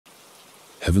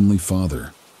Heavenly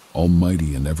Father,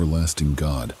 Almighty and everlasting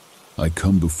God, I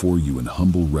come before you in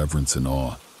humble reverence and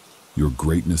awe. Your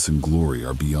greatness and glory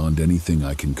are beyond anything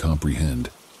I can comprehend.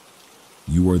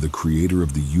 You are the creator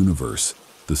of the universe,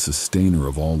 the sustainer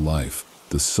of all life,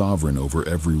 the sovereign over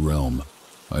every realm.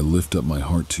 I lift up my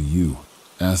heart to you,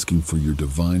 asking for your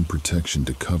divine protection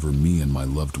to cover me and my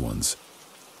loved ones.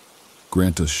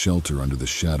 Grant us shelter under the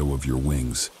shadow of your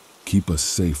wings. Keep us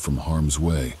safe from harm's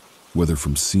way, whether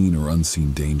from seen or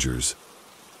unseen dangers.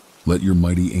 Let your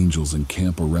mighty angels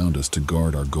encamp around us to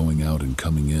guard our going out and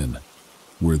coming in.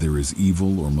 Where there is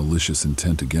evil or malicious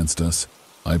intent against us,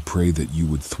 I pray that you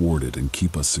would thwart it and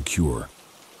keep us secure.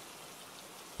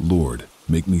 Lord,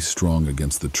 make me strong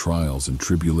against the trials and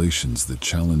tribulations that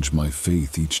challenge my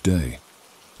faith each day.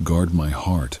 Guard my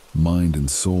heart, mind, and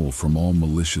soul from all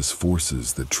malicious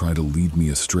forces that try to lead me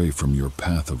astray from your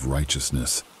path of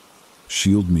righteousness.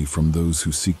 Shield me from those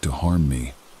who seek to harm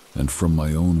me, and from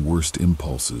my own worst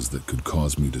impulses that could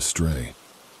cause me to stray.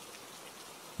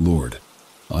 Lord,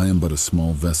 I am but a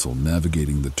small vessel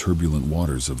navigating the turbulent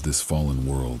waters of this fallen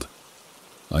world.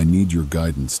 I need your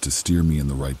guidance to steer me in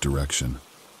the right direction.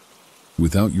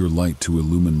 Without your light to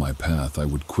illumine my path, I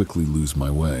would quickly lose my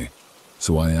way,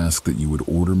 so I ask that you would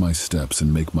order my steps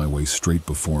and make my way straight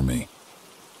before me.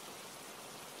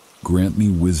 Grant me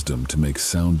wisdom to make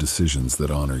sound decisions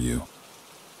that honor you.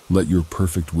 Let your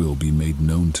perfect will be made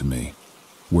known to me.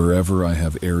 Wherever I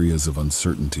have areas of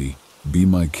uncertainty, be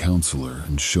my counselor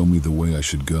and show me the way I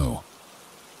should go.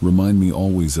 Remind me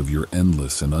always of your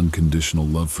endless and unconditional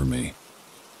love for me.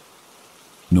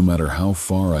 No matter how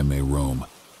far I may roam,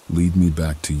 lead me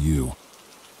back to you.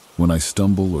 When I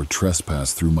stumble or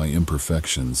trespass through my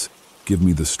imperfections, give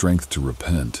me the strength to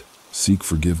repent, seek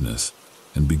forgiveness,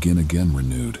 and begin again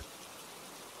renewed.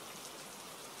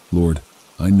 Lord,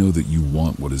 I know that you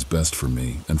want what is best for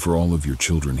me and for all of your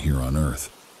children here on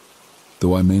earth.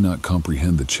 Though I may not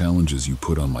comprehend the challenges you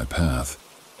put on my path,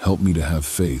 help me to have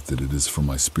faith that it is for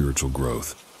my spiritual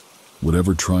growth.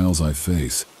 Whatever trials I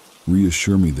face,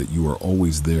 reassure me that you are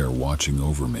always there watching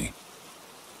over me.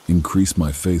 Increase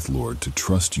my faith, Lord, to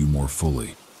trust you more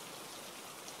fully.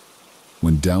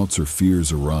 When doubts or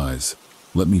fears arise,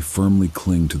 let me firmly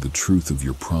cling to the truth of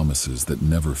your promises that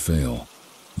never fail.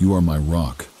 You are my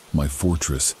rock, my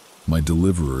fortress, my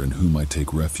deliverer in whom I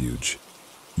take refuge.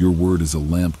 Your word is a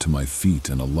lamp to my feet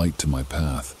and a light to my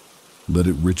path. Let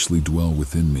it richly dwell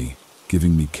within me,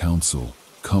 giving me counsel,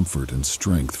 comfort, and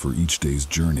strength for each day's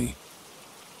journey.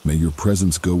 May your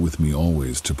presence go with me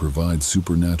always to provide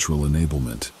supernatural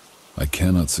enablement. I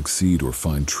cannot succeed or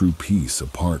find true peace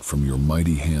apart from your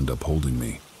mighty hand upholding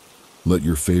me. Let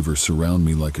your favor surround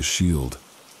me like a shield.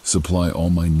 Supply all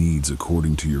my needs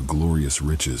according to your glorious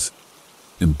riches.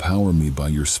 Empower me by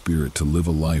your Spirit to live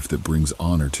a life that brings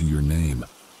honor to your name.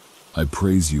 I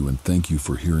praise you and thank you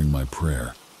for hearing my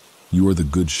prayer. You are the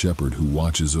good shepherd who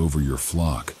watches over your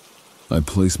flock. I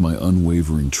place my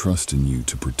unwavering trust in you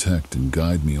to protect and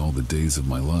guide me all the days of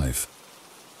my life.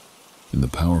 In the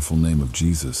powerful name of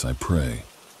Jesus, I pray.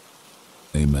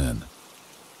 Amen.